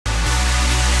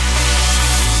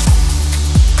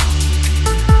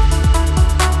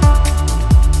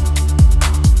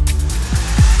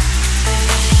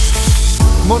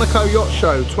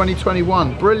Show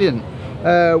 2021. Brilliant.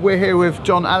 We're here with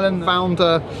John Allen,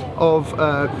 founder of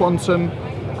Quantum,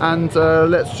 and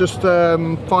let's just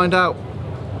find out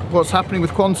what's happening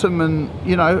with Quantum, and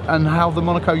and how the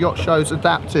Monaco Yacht Show's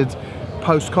adapted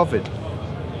post-COVID.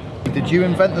 Did you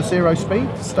invent the zero speed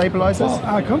stabilizers? Well,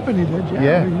 our company did,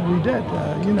 yeah. We did,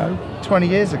 20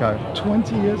 years ago.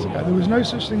 20 years ago. There was no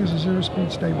such thing as a zero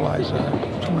speed stabilizer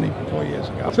 24 years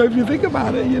ago. So if you think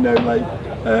about it,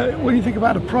 when you think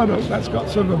about a product that's got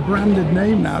sort of a branded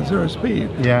name now, zero speed,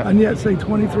 and yet say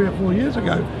 23 or 4 years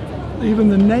ago, even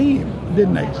the name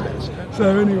didn't exist.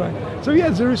 So anyway,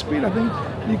 yeah, zero speed, I think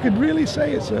you could really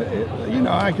say it's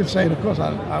I could say it, of course,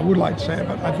 I would like to say it,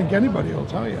 but I think anybody will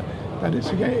tell you that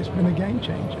it's been a game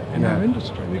changer in our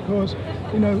industry, because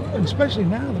especially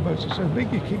now the boats are so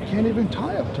big you can't even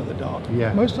tie up to out to the dock.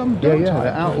 Most of them don't tie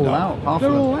they're up to the dock.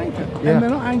 They're all anchored, and they're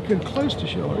not anchored close to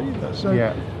shore either. So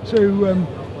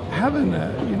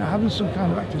having some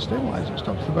kind of active stabilizer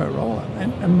stops the boat rolling,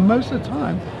 and most of the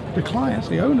time the clients,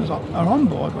 the owners are on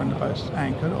board when the boat's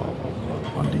anchored or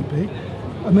on DP,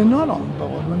 and they're not on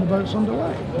board when the boat's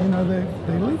underway.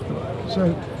 They leave the boat.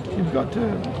 So you've got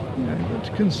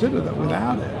to consider that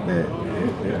without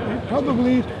it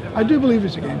probably, I do believe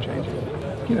it's a game changer.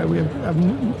 We have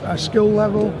a skill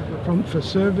level for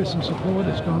service and support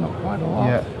has gone up quite a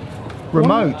lot.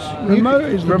 Remote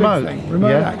is the big thing.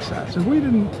 Remote access. If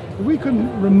we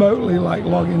couldn't remotely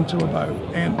log into a boat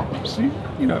and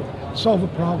solve a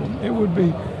problem, it would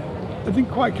be, I think,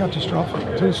 quite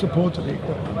catastrophic to the support of the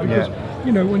equipment. Because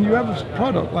when you have a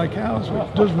product like ours,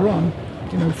 which does run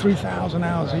 3,000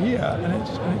 hours a year,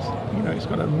 and it's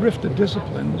got a rift of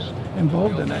disciplines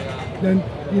involved in it, then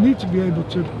you need to be able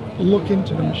to look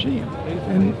into the machine.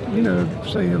 And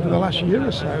say over the last year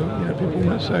or so, people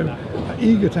weren't so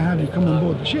eager to have you come on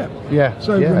board the ship.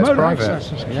 So remote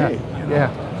access is key.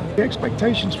 The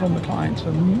expectations from the clients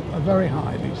are very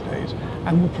high these days,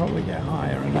 and will probably get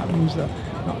higher, and that means that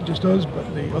not just us,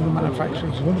 but the other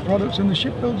manufacturers of other products and the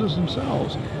shipbuilders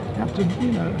themselves have to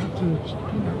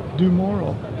do more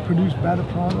or produce better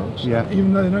products,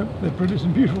 even though they're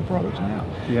producing beautiful products now.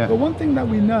 But one thing that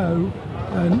we know,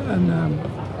 and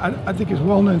I think is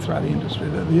well known throughout the industry,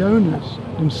 that the owners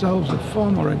themselves are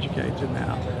far more educated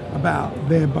now about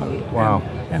their boat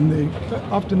and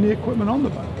often the equipment on the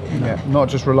boat. Not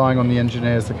just relying on the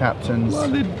engineers, the captains. Well,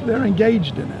 they're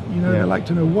engaged in it. They like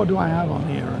to know, what do I have on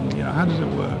here, and how does it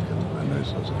work, and those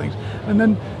sorts of things. And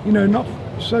then not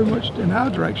so much in our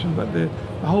direction, but the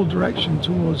whole direction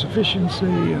towards efficiency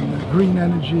and green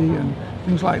energy and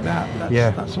things like that.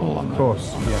 That's all on the. Of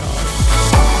course.